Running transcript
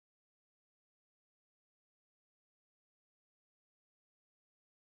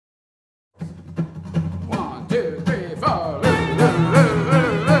2, 3, 4.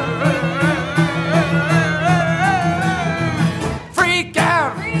 Freak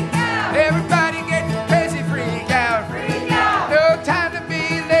out. Freak out. Everybody get crazy. Freak out. Freak out. No time to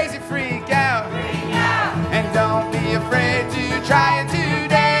be lazy. Freak out. Freak out. And don't be afraid to try it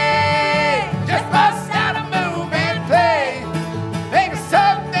today. Just bust out a move and play. Think of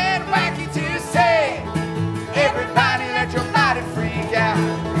something wacky to say. Everybody let your body freak out.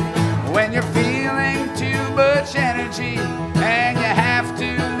 When you're feeling too much energy and you have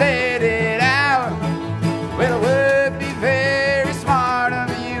to let it out, well, it would be very smart of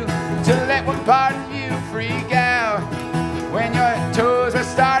you to let one part of you freak out. When your toes are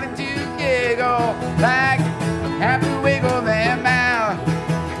starting to giggle, like have to wiggle them out.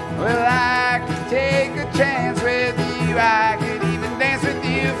 Well, I could take a chance with you. I could even dance with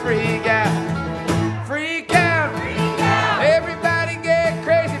you. Freak out. Freak out. Freak out. Everybody get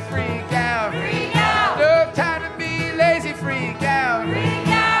crazy. Freak out. Freak out. No time to be lazy. Freak out. Freak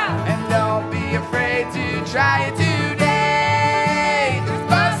out. And don't be afraid to try it today. Just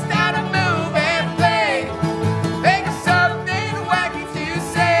bust out a move and play. Think of something wacky to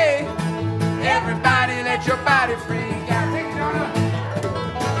say. Everybody let your body freak out. Take it on up.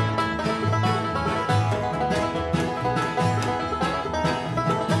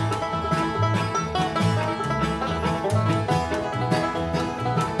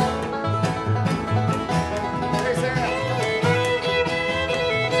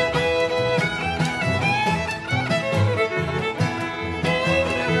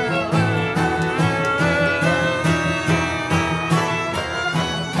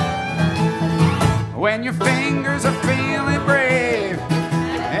 When your fingers are feeling brave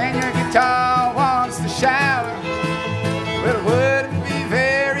and your guitar wants to shout, well, it wouldn't be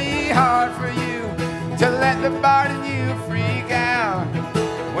very hard for you to let the part in you freak out.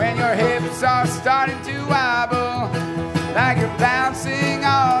 When your hips are starting to wobble like you're bouncing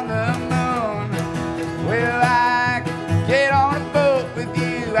on the moon, well, I could get on a boat with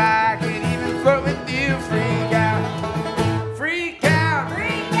you. I could even float with you. Freak out. Freak out.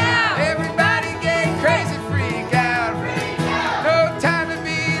 Freak out. Everybody get crazy. Freak out. Freak out. No time to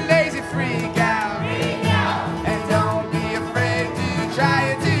be lazy. Freak out. Freak out. And don't be afraid to try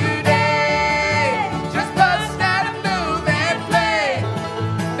it today. Just bust out a move and play.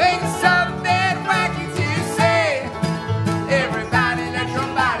 Think of something wacky to say. Everybody let your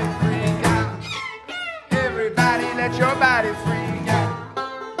body freak out. Everybody let your body freak out.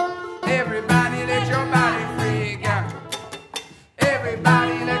 Everybody let your body freak out.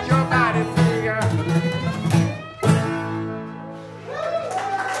 Everybody let your body freak out.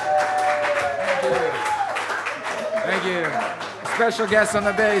 Thank you. Thank you. Special guest on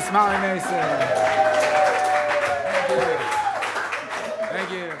the bass, Molly Mason.